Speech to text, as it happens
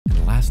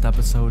last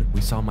episode,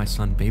 we saw my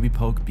son Baby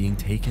Poke being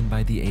taken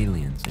by the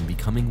aliens and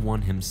becoming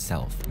one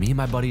himself. Me and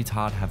my buddy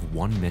Todd have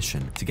one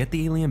mission: to get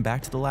the alien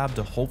back to the lab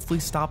to hopefully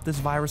stop this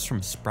virus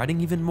from spreading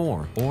even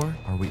more. Or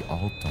are we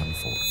all done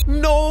for?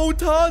 No,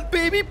 Todd,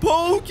 Baby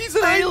Poke, he's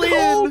an alien.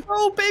 No,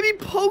 bro, Baby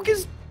Poke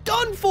is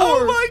done for.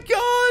 Oh my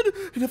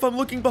god. And if I'm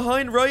looking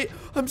behind, right,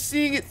 I'm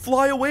seeing it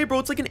fly away, bro.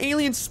 It's like an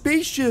alien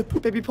spaceship.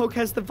 Baby Poke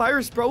has the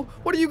virus, bro.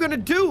 What are you gonna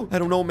do? I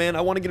don't know, man.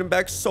 I want to get him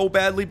back so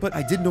badly, but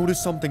I did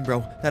notice something,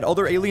 bro. That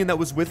other alien that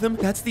was with him,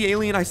 that's the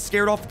alien I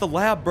scared off at the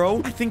lab,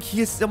 bro. I think he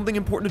has something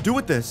important to do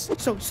with this.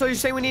 So you're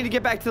saying we need to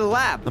get back to the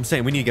lab? I'm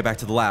saying we need to get back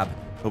to the lab,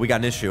 but we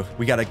got an issue.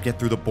 We got to get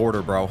through the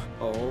border, bro.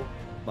 Oh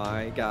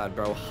my god,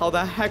 bro. How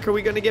the heck are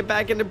we gonna get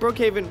back into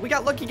Brookhaven? We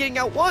got lucky getting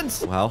out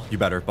once. Well, you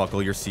better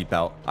buckle your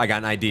seatbelt. I got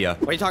an idea.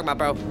 What are you talking about,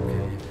 bro?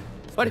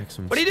 What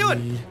are you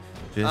doing?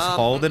 Just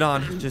hold it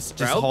on. Just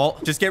bro?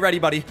 hold. Just get ready,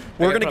 buddy.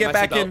 We're gonna get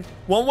back in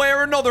one way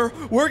or another.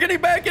 We're getting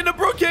back into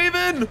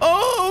Brookhaven.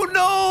 Oh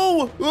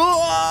no!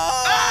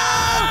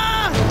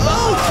 Ah!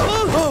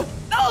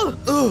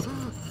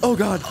 Oh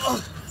god!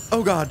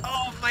 Oh god!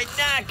 Oh, my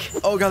neck!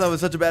 Oh god, that was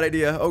such a bad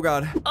idea. Oh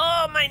god!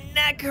 Oh, my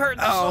neck hurts.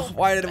 Oh, so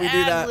why did we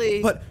do that?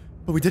 badly. But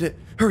we did it.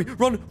 Hurry,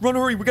 run,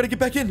 hurry. We gotta get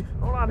back in.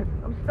 Hold on,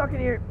 I'm stuck in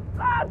here.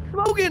 Ah, it's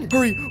smoking.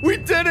 Hurry, we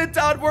did it,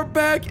 Todd. We're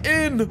back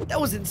in. That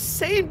was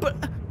insane, but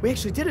we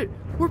actually did it.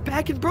 We're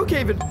back in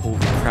Brookhaven. Holy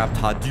crap,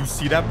 Todd. Do you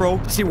see that,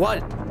 bro? See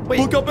what? Wait.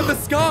 Look up in the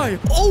sky.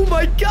 Oh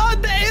my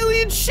god, the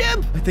alien ship.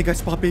 I think I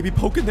spot Baby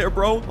Poke in there,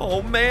 bro.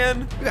 Oh,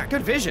 man. You got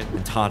good vision.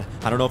 And Todd,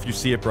 I don't know if you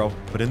see it, bro,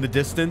 but in the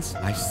distance,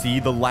 I see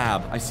the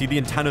lab. I see the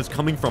antennas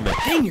coming from it.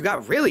 Dang, you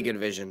got really good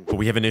vision. But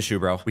we have an issue,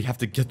 bro. We have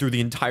to get through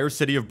the entire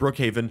city of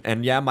Brookhaven.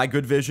 And yeah, my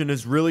good vision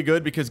is really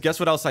good because guess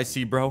what else I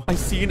see, bro? I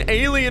see an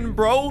alien,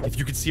 bro. If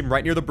you can see him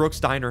right near the Brooks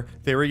Diner.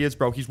 There he is,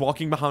 bro. He's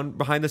walking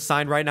behind the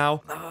sign right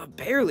now.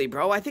 Barely,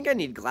 bro. I think I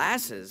need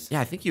glasses.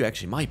 Yeah, I think you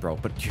actually might, bro.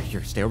 But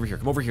here, stay over here.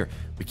 Come over here.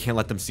 We can't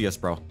let them see us,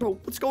 bro. Bro,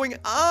 what's going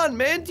on,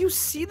 man? Do you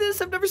see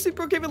this? I've never seen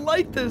Brookhaven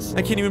like this.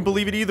 I can't even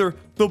believe it either.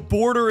 The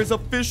border is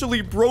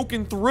officially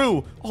broken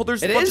through. Oh,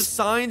 there's a bunch of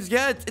signs.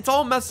 Yeah, it's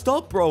all messed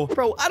up, bro.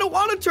 Bro, I don't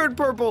want to turn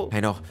purple. I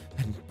know.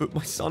 But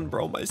my son,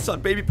 bro,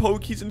 Baby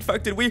Poke, he's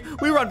infected. We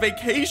were on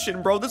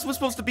vacation, bro. This was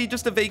supposed to be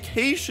just a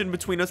vacation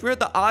between us. We were at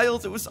the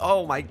Isles. It was,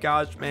 oh my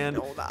gosh, man.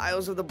 Oh, the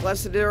Isles of the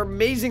Blessed are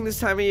amazing this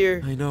time of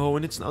year. I know,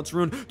 and it's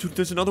ruined. Dude,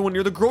 there's another one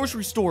near the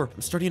grocery store.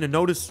 I'm starting to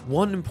notice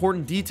one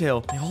important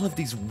detail. They all have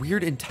these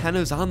weird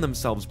antennas on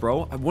themselves,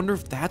 bro. I wonder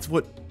if that's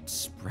what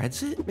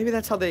spreads it? Maybe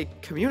that's how they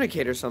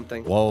communicate or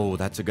something. Whoa,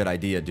 that's a good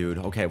idea, dude.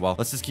 Okay, well,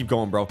 let's just keep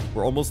going, bro.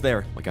 We're almost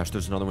there. Oh my gosh,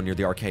 there's another one near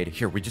the arcade.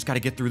 Here, we just got to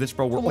get through this,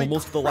 bro. We're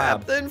almost to the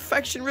lab. The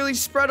infection really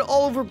spread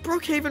all over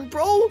Brookhaven,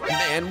 bro.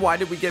 Man, why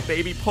did we get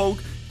Baby Poke?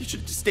 You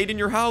should have just stayed in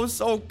your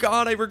house. Oh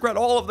god, I regret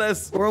all of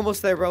this. We're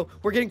almost there, bro.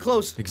 We're getting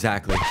close.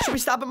 Exactly. Should we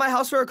stop at my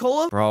house for a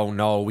cola? Bro,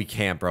 no, we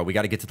can't, bro. We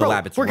got to get to the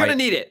lab. We're gonna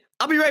need it.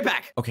 I'll be right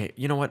back. Okay,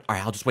 you know what? All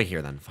right, I'll just wait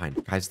here then. Fine.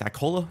 Guys, that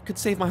cola could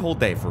save my whole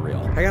day for real.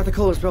 I got the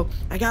colas, bro.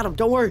 I got them.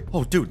 Don't worry.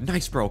 Oh, dude,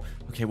 nice, bro.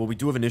 Okay, well, we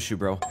do have an issue,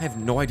 bro. I have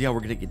no idea how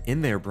we're gonna get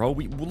in there, bro.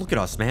 Well, look at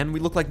us, man.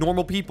 We look like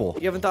normal people.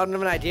 You haven't thought of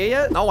an idea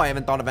yet? No, I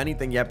haven't thought of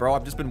anything yet, bro.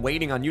 I've just been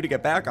waiting on you to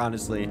get back,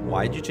 honestly.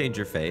 Why'd you change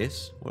your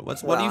face?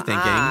 What are you thinking?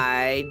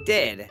 I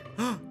did.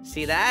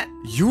 See that?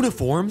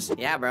 Uniforms?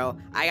 Yeah, bro.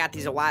 I got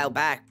these a while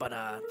back, but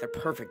they're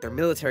perfect. They're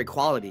military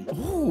quality.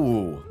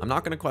 Ooh, I'm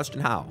not gonna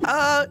question how.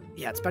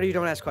 Yeah, it's better you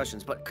don't ask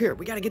questions, but here,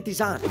 we gotta get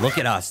these on. Look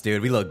at us,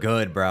 dude. We look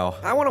good, bro.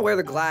 I want to wear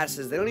the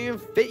glasses. They don't even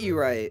fit you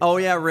right. Oh,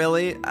 yeah,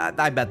 really?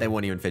 I bet they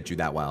wouldn't even fit you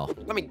that well.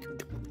 Let me...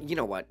 You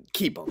know what?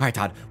 Keep them. All right,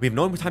 Todd. We have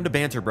no time to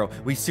banter, bro.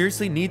 We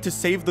seriously need to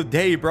save the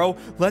day, bro.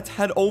 Let's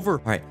head over.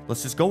 All right,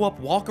 let's just go up,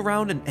 walk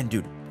around, and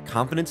dude,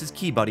 confidence is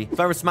key, buddy.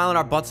 So we're smiling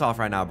our butts off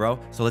right now, bro.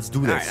 So let's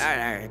do this. All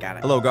right, got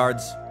it. Hello,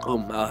 guards.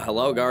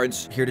 Hello,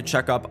 guards. Here to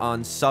check up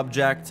on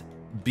subject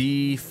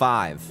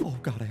B5. Oh,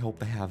 God, I hope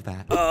they have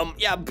that.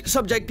 Yeah,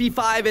 subject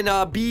B5 and,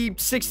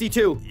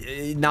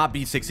 B62. Not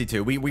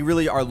B62. We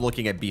really are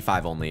looking at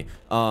B5 only.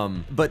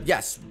 But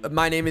yes,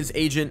 my name is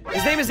Agent...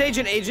 His name is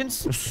Agent.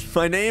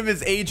 My name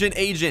is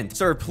Agent.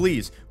 Sir,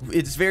 please.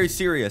 It's very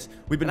serious.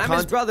 We've been... And I'm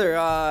his brother,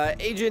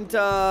 Agent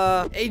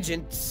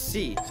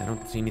C. I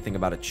don't see anything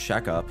about a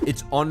checkup.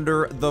 It's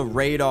under the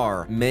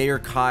radar. Mayor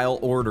Kyle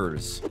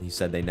orders. He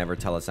said they never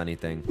tell us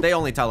anything. They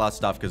only tell us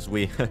stuff because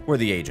we're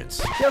the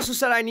agents. He also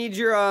said I need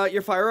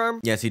your firearm.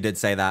 Yes, he did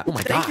say that. Oh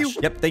my gosh. Thank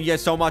you. Yep, thank you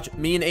guys so much.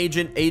 Me and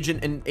Agent,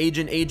 and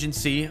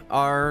Agency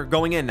are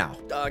going in now.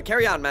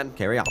 Carry on, man.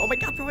 Carry on. Oh my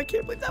god, bro, I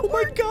can't believe that. Oh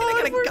my god, I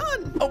got a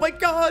gun. Oh my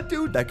god,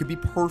 dude, that could be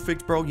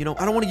perfect, bro. You know,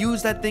 I don't want to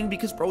use that thing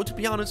because, bro, to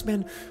be honest,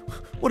 man,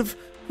 what if...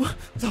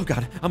 Oh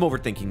god, I'm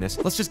overthinking this.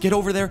 Let's just get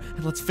over there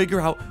and let's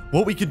figure out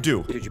what we can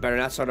do. Dude, you better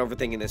not start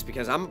overthinking this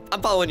because I'm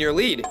following your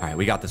lead. All right,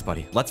 we got this,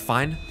 buddy. Let's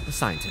find the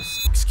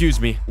scientist. Excuse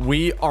me,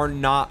 we are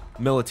not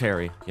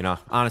military. You know,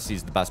 honesty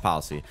is the best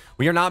policy.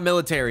 We are not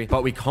military,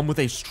 but we come with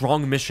a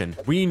strong mission.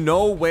 We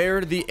know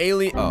where the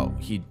alien... Oh,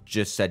 he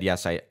just said,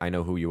 yes, I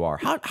know who you are.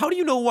 How do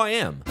you know who I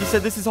am? He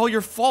said this is all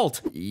your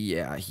fault.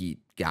 Yeah, he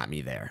got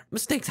me there.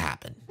 Mistakes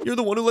happen. You're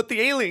the one who let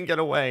the alien get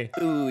away.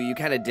 Ooh, you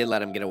kind of did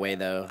let him get away,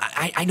 though.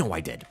 I know I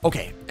did.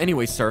 Okay,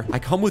 anyway, sir, I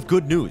come with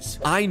good news.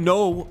 I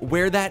know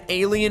where that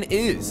alien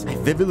is. I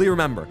vividly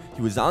remember.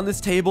 He was on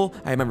this table.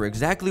 I remember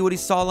exactly what he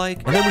saw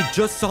like. And then we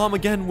just saw him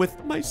again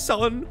with my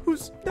son,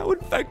 who's now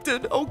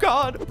infected. Oh,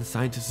 God. The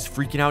scientist is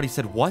freaking out. He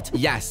said, what?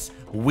 Yes.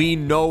 We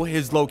know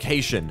his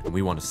location, and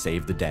we want to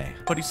save the day.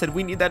 But he said,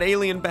 we need that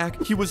alien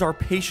back. He was our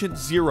patient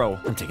zero.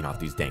 I'm taking off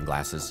these dang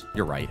glasses.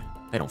 You're right.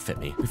 They don't fit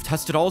me. We've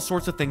tested all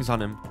sorts of things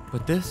on him,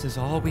 but this is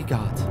all we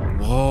got.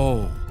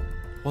 Whoa.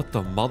 What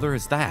the mother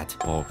is that?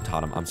 Oh,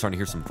 Todd, I'm starting to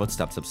hear some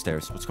footsteps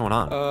upstairs. What's going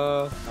on?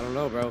 I don't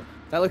know, bro.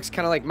 That looks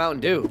kind of like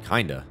Mountain Dew.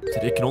 Kinda.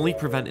 It can only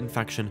prevent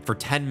infection for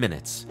 10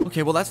 minutes.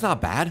 Okay, well, that's not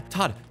bad.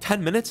 Todd,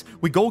 10 minutes?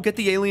 We go get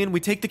the alien, we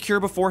take the cure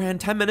beforehand,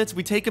 10 minutes,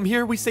 we take him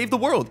here, we save the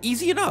world.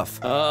 Easy enough.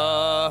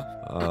 Bro?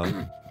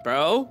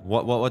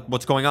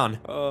 What's going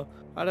on?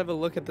 I'd have a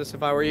look at this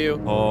if I were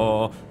you.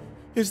 Oh,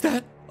 is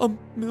that a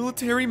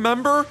military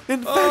member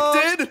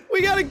infected?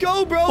 We gotta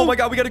go, bro. Oh my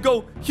God, we gotta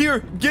go.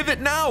 Here, give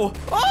it now.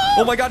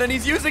 Oh my God, and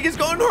he's using his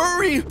gun.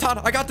 Hurry. Todd,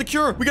 I got the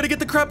cure. We gotta get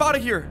the crap out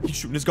of here. He's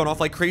shooting his gun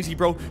off like crazy,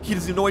 bro. He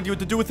doesn't have no idea what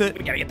to do with it.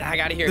 We gotta get the heck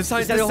out of here. The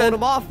scientist said he'll hold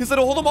him off. He said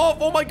he'll hold him off.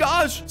 Oh my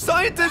gosh.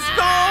 Scientist,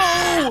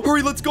 no.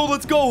 Hurry, let's go,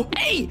 let's go.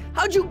 Hey,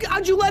 how'd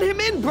you let him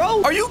in,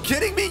 bro? Are you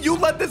kidding me? You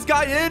let this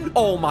guy in?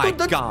 Oh my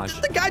gosh.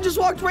 The guy just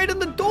walked right in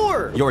the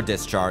door. You're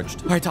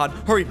discharged. All right, Todd,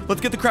 hurry.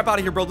 Let's get the crap out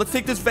of here, bro. Let's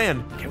take this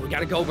van. Okay, we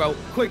gotta go, bro.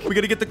 Quick. We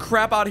gotta get the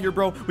crap out of here,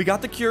 bro. We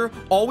got the cure.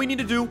 All we need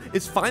to do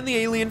is find the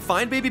alien,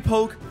 find Baby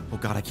Poke. Oh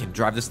God, I can't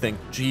drive this thing.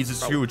 Jeez,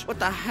 it's huge. What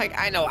the heck?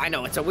 I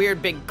know. It's a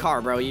weird big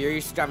car, bro. You're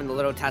used to driving the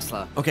little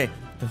Tesla. Okay.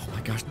 Oh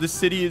my gosh, this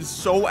city is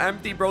so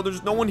empty, bro.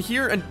 There's no one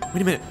here. And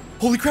wait a minute.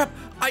 Holy crap.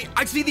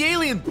 I see the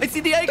alien. I see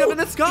the egg up in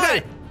the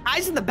sky.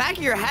 Eyes in the back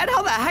of your head?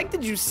 How the heck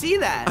did you see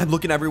that? I'm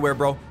looking everywhere,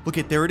 bro. Look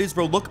at, there it is,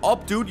 bro. Look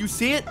up, dude. You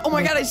see it? Oh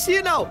my God, I see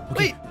it now.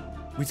 Okay. Wait.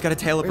 We just gotta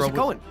tail it, bro. Where's it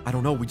going? I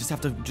don't know. We just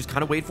have to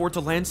kind of wait for it to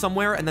land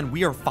somewhere, and then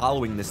we are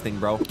following this thing,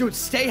 bro. Dude,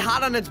 stay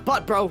hot on its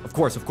butt, bro. Of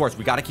course.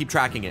 We gotta keep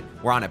tracking it.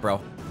 We're on it,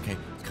 bro. Okay,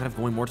 it's kind of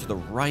going more to the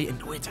right,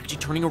 and oh, it's actually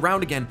turning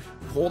around again.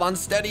 Hold on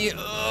steady.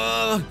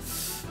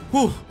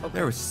 Whew,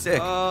 that was sick.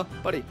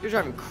 Buddy, you're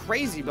driving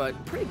crazy,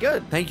 but pretty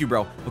good. Thank you,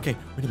 bro. Okay,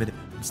 wait a minute.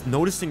 I'm just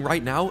noticing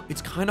right now,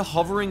 it's kind of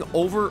hovering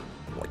over.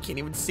 Oh, I can't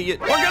even see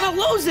it. We're gonna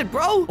lose it,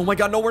 bro. Oh my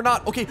God, no, we're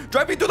not. Okay,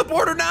 drive me through the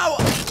border now.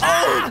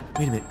 Oh!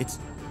 Wait a minute, it's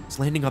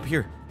landing up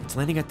here. It's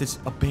landing at this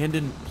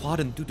abandoned plot,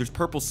 and dude, there's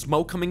purple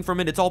smoke coming from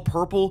it. It's all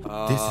purple.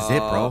 This is it,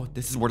 bro.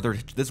 This is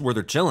where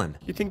they're chilling.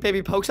 You think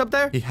Baby Poke's up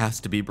there? He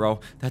has to be, bro.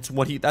 That's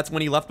when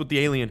he left with the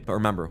alien. But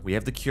remember, we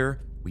have the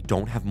cure. We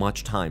don't have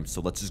much time, so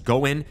let's just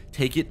go in,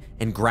 take it,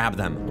 and grab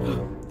them.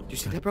 Did you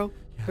see that, bro?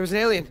 Yeah. There's an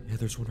alien. Yeah,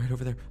 there's one right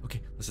over there.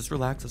 Okay, let's just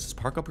relax. Let's just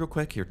park up real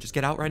quick. Here, just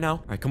get out right now.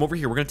 All right, come over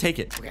here. We're gonna take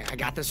it. Okay, I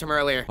got this from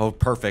earlier. Oh,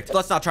 perfect.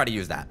 Let's not try to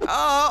use that.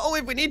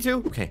 Only if we need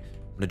to. Okay,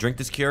 I'm gonna drink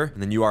this cure,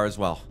 and then you are as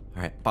well.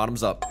 All right,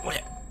 bottoms up.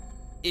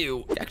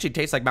 Ew. It actually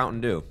tastes like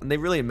Mountain Dew, and they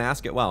really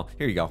mask it well.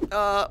 Here you go.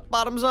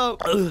 Bottoms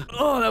up.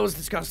 Oh, that was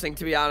disgusting,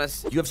 to be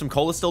honest. You have some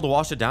cola still to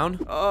wash it down?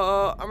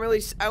 I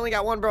only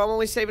got one, bro. I'm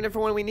only saving it for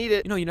when we need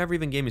it. You know, you never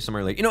even gave me some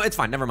earlier. You know, it's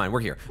fine. Never mind. We're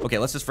here. Okay,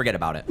 let's just forget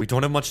about it. We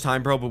don't have much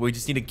time, bro, but we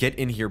just need to get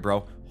in here,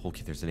 bro.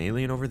 Okay, there's an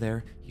alien over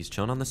there. He's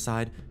chilling on the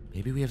side.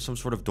 Maybe we have some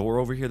sort of door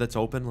over here that's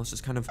open. Let's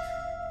just kind of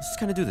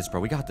do this,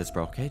 bro. We got this,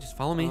 bro. Okay, just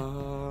follow me.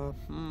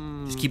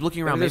 Just keep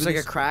looking around. Maybe there's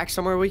like a crack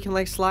somewhere we can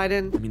like slide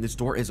in. I mean, this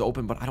door is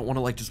open, but I don't want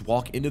to like just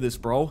walk into this,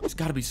 bro. There's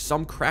got to be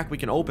some crack we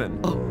can open.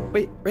 Oh,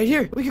 wait, right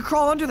here. We can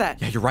crawl under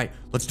that. Yeah, you're right.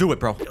 Let's do it,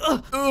 bro.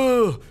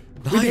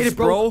 Nice, we made it,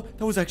 bro.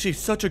 That was actually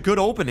such a good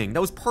opening.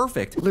 That was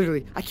perfect.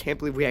 Literally, I can't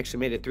believe we actually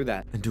made it through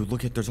that. And dude,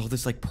 look at, there's all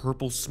this like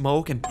purple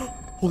smoke and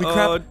holy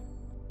crap.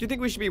 Do you think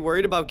we should be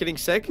worried about getting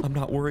sick? I'm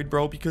not worried,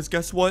 bro, because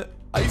guess what?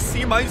 I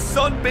see my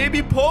son,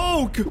 Baby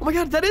Poke. Oh my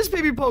God, that is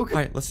Baby Poke. All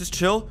right, let's just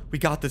chill. We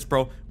got this,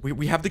 bro.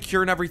 We have the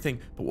cure and everything,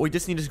 but we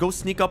just need to go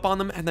sneak up on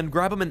them and then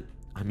grab them. And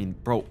I mean,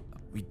 bro,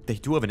 they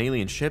do have an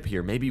alien ship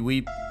here. Maybe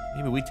we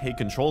take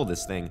control of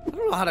this thing. I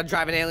don't know how to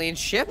drive an alien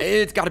ship.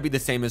 It's got to be the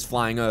same as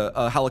flying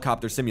a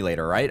helicopter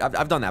simulator, right?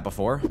 I've done that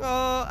before.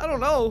 I don't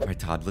know. All right,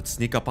 Todd, let's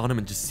sneak up on him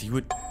and just see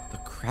what the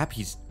crap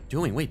he's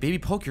doing. Wait, Baby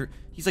Poke,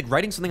 he's like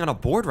writing something on a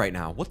board right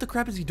now. What the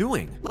crap is he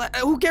doing?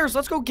 Who cares?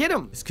 Let's go get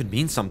him. This could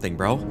mean something,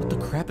 bro. What the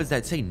crap is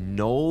that? Say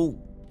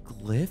no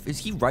glyph? Is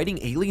he writing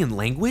alien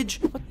language?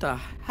 What the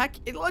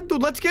heck?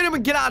 Dude, let's get him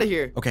and get out of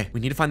here. Okay, we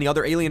need to find the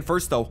other alien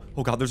first, though.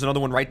 Oh God, there's another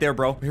one right there,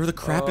 bro. Where the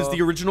crap is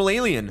the original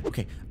alien?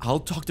 Okay, I'll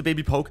talk to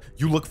Baby Poke.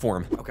 You look for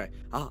him. Okay,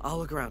 I'll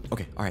look around.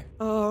 Okay, all right.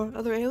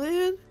 Other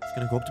alien? He's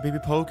gonna go up to Baby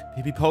Poke.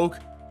 Baby Poke,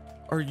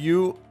 are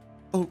you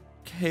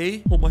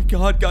okay? Oh my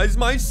God, guys,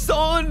 my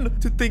son!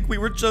 To think we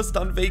were just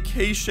on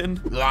vacation.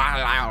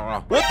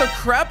 What the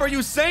crap are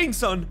you saying,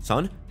 son?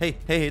 Son? Hey,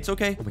 it's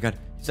okay. Oh my God.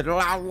 He said,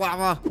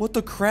 what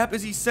the crap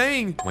is he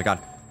saying? Oh my God.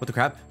 What the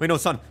crap? Wait, no,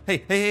 son.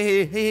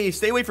 Hey,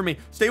 stay away from me.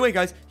 Stay away,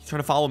 guys. He's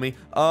trying to follow me.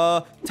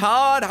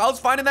 Todd, how's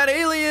finding that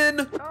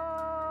alien?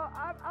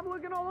 I'm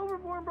looking all over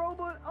for him, bro,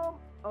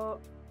 but,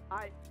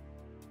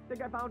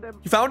 think I found him.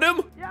 You found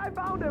him? Yeah, I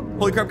found him.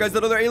 Holy crap, guys,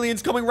 that other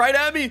alien's coming right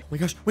at me. Oh my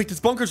gosh, wait, this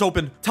bunker's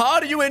open.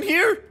 Todd, are you in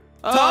here?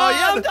 Todd!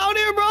 Yeah, I'm down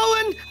here, bro,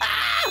 and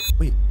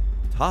Wait,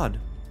 Todd?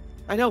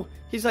 I know.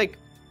 He's like,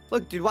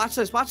 look, dude, watch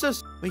this, watch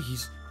this. Wait,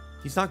 he's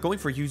not going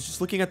for you. He's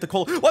just looking at the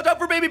coal. Watch out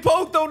for Baby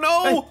Poke, though,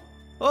 no! Hey.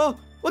 Oh,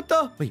 what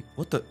the? Wait,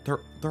 what the?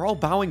 They're all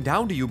bowing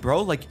down to you,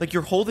 bro. Like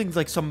you're holding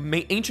like some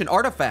ancient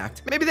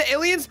artifact. Maybe the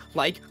aliens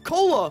like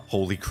cola.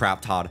 Holy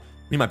crap, Todd.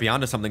 We might be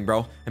onto something,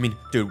 bro. I mean,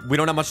 dude, we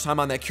don't have much time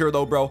on that cure,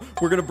 though, bro.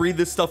 We're gonna breathe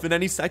this stuff in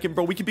any second,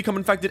 bro. We could become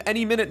infected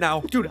any minute now.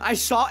 Dude, I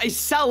saw a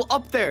cell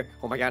up there.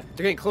 Oh my god,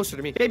 they're getting closer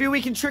to me. Maybe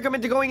we can trick them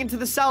into going into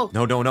the cell.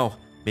 No.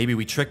 Maybe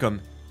we trick them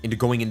into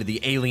going into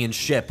the alien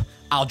ship.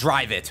 I'll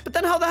drive it. But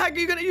then how the heck are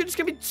you're just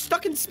gonna be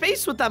stuck in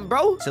space with them,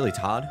 bro? Silly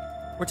Todd.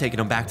 We're taking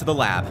them back to the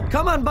lab.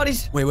 Come on,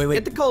 buddies. Wait.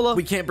 Get the cola.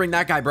 We can't bring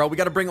that guy, bro. We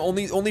gotta bring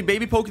only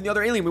Baby Poke and the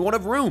other alien. We won't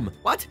have room.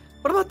 What?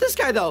 What about this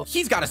guy, though?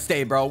 He's gotta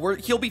stay, bro.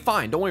 He'll be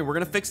fine. Don't worry. We're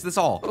gonna fix this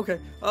all. Okay.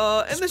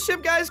 And the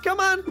ship, guys,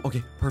 come on.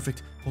 Okay,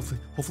 perfect. Hopefully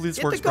this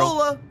Get works, the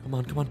cola.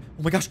 bro. Come on.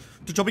 Oh my gosh,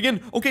 they're jumping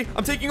in. Okay,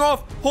 I'm taking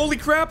off. Holy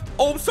crap.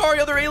 Oh, I'm sorry,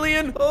 other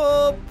alien.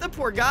 The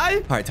poor guy.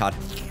 All right, Todd.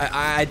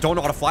 I don't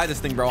know how to fly this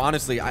thing, bro.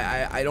 Honestly,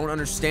 I don't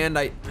understand.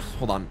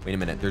 Hold on. Wait a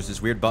minute. There's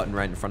this weird button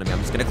right in front of me.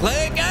 I'm just gonna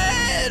click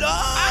it.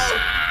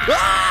 Too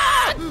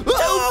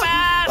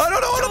fast. I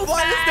don't know how to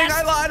fly this thing.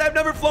 I lied. I've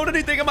never flown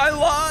anything in my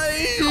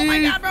life. Oh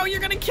my god, bro, you're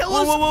gonna kill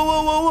us.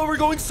 Whoa. We're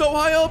going so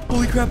high up.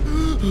 Holy crap.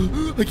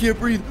 I can't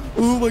breathe.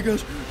 Oh my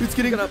gosh. It's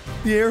getting up.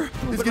 The air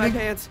is getting. My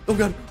pants. Oh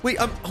god. Wait,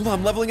 hold on.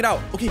 I'm leveling it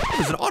out. Okay,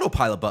 there's an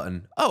autopilot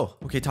button. Oh,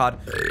 okay, Todd.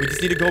 We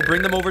just need to go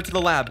bring them over to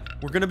the lab.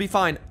 We're gonna be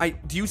fine.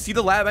 Do you see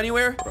the lab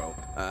anywhere? Bro,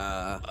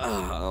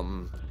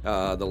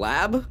 the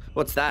lab?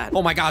 What's that?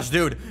 Oh my gosh,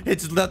 dude.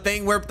 It's the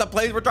thing where the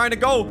place we're trying to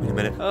go. Wait a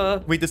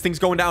minute. Wait, this thing's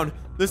going down.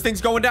 This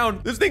thing's going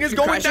down. This thing is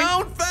going crashing?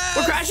 down fast.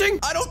 We're crashing?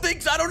 I don't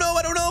think so. I don't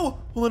know.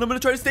 Hold on, I'm gonna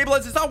try to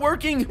stabilize. It's not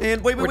working.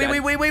 And wait. We're dead.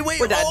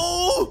 We're dead.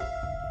 Oh!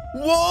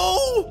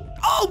 Whoa!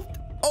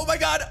 Oh my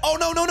god. Oh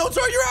no.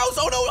 Sorry, your house.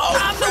 Oh no.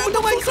 Oh, no,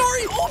 I'm so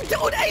sorry. Oh,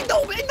 dude, hey,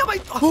 no.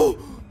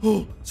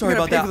 Oh, sorry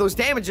about pay that. for those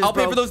damages, I'll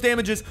bro. pay for those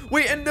damages.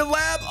 Wait, and the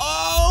lab.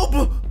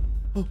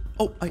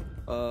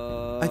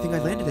 I think I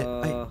landed it.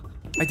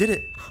 I did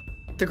it.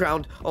 The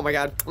ground. Oh my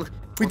god.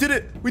 We did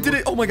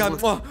it. Oh my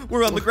god.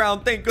 We're on the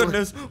ground. Thank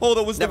goodness. Oh,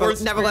 that was the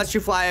worst. Never lets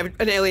you fly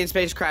an alien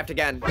spacecraft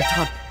again. Hey,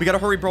 Todd, we gotta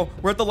hurry, bro.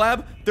 We're at the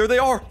lab. There they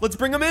are. Let's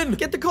bring them in.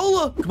 Get the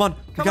cola. Come on.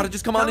 We gotta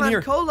just come on in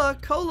here. Cola.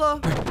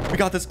 We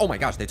got this. Oh my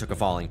gosh, they took a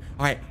falling.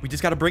 All right, we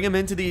just gotta bring them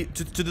into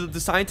the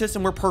scientists,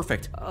 and we're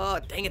perfect.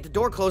 Dang it, the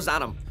door closed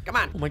on them. Come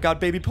on. Oh my god,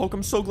 Baby Poke,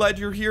 I'm so glad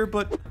you're here,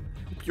 but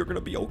you're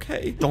gonna be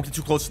okay. Don't get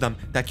too close to them.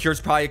 That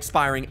cure's probably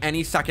expiring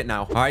any second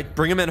now. All right,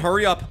 bring them in.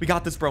 Hurry up. We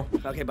got this, bro.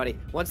 Okay, buddy.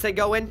 Once they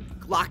go in,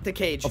 lock the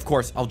cage. Of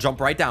course, I'll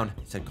jump right down.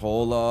 He said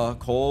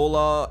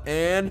cola,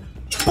 and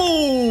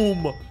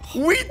boom!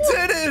 We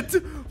did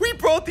it! We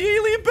brought the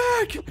alien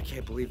back! I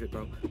can't believe it,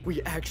 bro.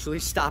 We actually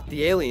stopped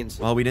the aliens.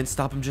 Well, we didn't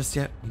stop him just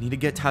yet. We need to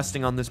get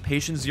testing on this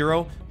patient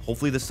 0.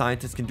 Hopefully the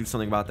scientists can do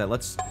something about that.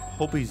 Let's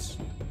hope he's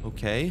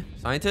okay.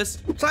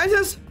 Scientist?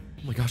 Scientist?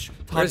 Oh my gosh.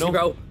 Todd, Where's he,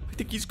 bro? I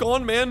think he's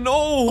gone, man.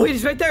 No! Wait,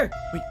 he's right there.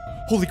 Wait,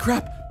 holy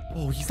crap.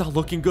 Oh, he's not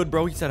looking good,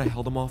 bro. He said I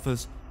held him off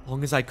as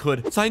long as I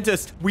could.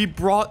 Scientist, we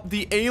brought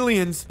the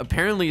aliens.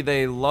 Apparently,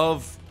 they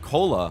love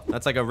cola.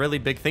 That's like a really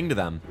big thing to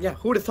them. Yeah,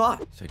 who would have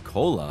thought? Said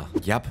cola?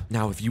 Yep.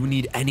 Now, if you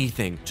need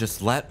anything,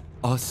 just let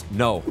us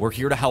know. We're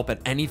here to help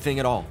at anything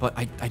at all. But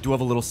I do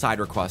have a little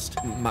side request.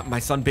 My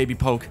son, Baby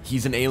Poke,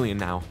 he's an alien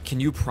now. Can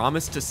you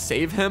promise to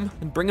save him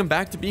and bring him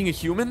back to being a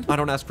human? I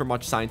don't ask for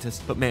much,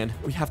 scientist, but man,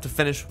 we have to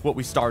finish what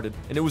we started.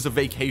 And it was a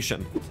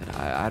vacation.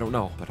 I don't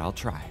know, but I'll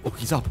try. Oh,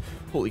 he's up.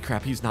 Holy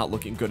crap, he's not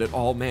looking good at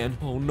all, man.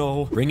 Oh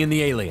no. Bring in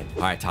the alien.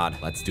 All right, Todd,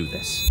 let's do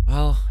this.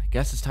 Well, I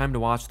guess it's time to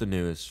watch the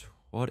news.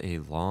 What a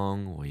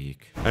long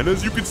week. And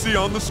as you can see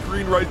on the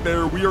screen right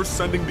there, we are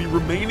sending the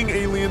remaining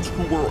aliens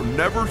who were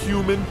never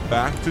human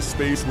back to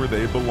space where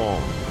they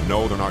belong.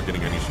 No, they're not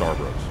getting any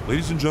Starbucks.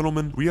 Ladies and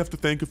gentlemen, we have to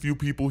thank a few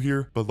people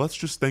here, but let's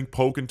just thank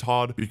Poke and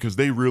Todd because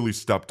they really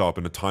stepped up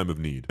in a time of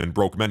need and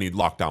broke many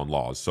lockdown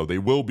laws, so they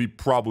will be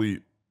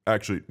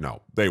actually,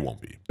 no, they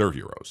won't be. They're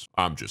heroes.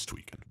 I'm just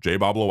tweaking. J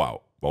Boblo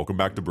out. Welcome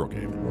back to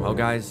Brookhaven. Well,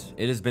 guys,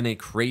 it has been a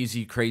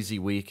crazy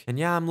week. And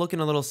yeah, I'm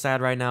looking a little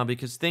sad right now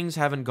because things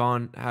haven't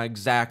gone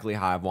exactly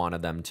how I've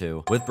wanted them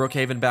to. With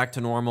Brookhaven back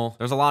to normal,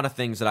 there's a lot of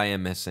things that I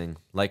am missing.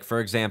 Like, for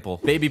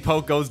example, Baby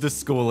Poke goes to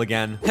school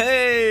again.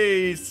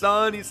 Hey,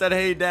 son, he said,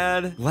 hey,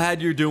 dad.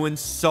 Glad you're doing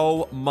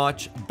so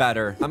much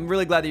better. I'm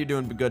really glad that you're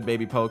doing good,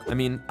 Baby Poke. I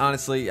mean,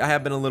 honestly, I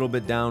have been a little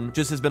bit down.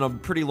 Just has been a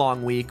pretty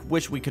long week.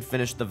 Wish we could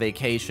finish the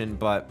vacation,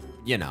 but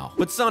you know.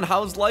 But son,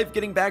 how's life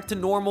getting back to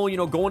normal? You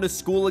know, going to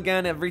school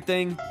again,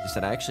 everything? He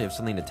said, I actually have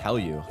something to tell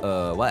you.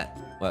 What?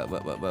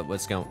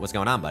 What's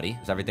going on, buddy?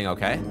 Is everything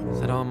okay? I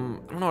said, I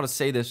don't know how to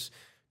say this.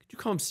 Could you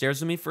come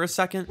upstairs with me for a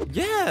second?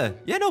 Yeah,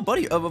 no,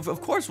 buddy,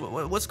 of course.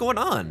 What's going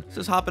on? Let's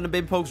just hop into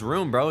Baby Poke's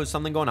room, bro. Is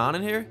something going on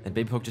in here? And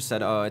Baby Poke just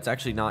said, it's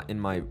actually not in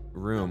my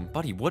room.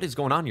 Buddy, what is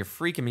going on? You're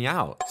freaking me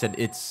out. Said,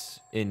 it's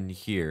in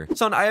here.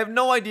 Son, I have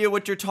no idea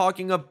what you're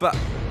talking about.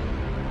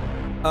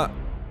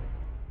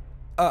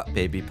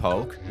 Baby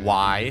Poke,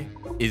 why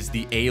is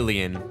the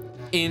alien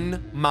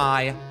in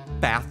my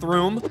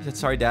bathroom?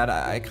 Sorry, Dad,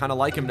 I kind of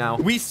like him now.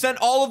 We sent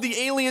all of the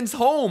aliens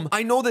home.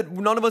 I know that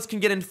none of us can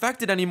get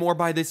infected anymore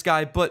by this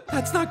guy, but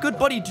that's not good,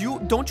 buddy.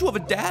 Don't you have a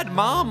dad,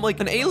 mom, like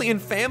an alien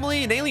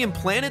family, an alien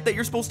planet that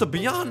you're supposed to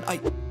be on?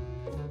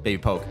 Baby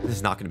Poke, this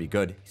is not gonna be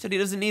good. He said he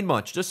doesn't need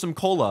much, just some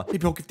cola. Baby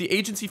Poke, if the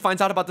agency finds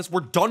out about this,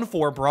 we're done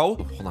for, bro.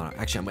 Hold on,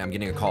 actually, I'm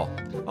getting a call.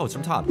 Oh, it's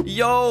from Todd.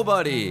 Yo,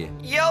 buddy.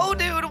 Yo,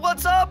 dude,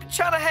 what's up?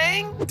 Trying to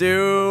hang?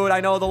 Dude, I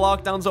know the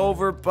lockdown's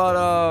over,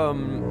 but,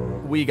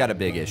 we got a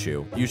big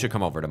issue. You should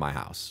come over to my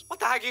house. What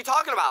the heck are you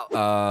talking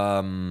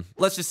about?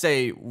 Let's just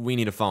say we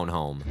need a phone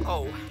home.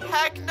 Oh,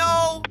 heck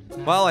no.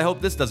 Well, I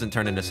hope this doesn't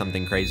turn into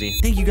something crazy.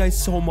 Thank you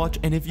guys so much,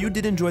 and if you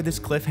did enjoy this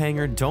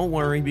cliffhanger, don't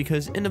worry,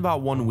 because in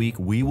about 1 week,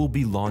 we will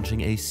be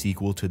launching a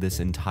sequel to this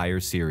entire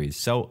series.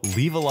 So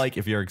leave a like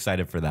if you're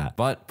excited for that,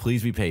 but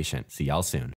please be patient. See y'all soon.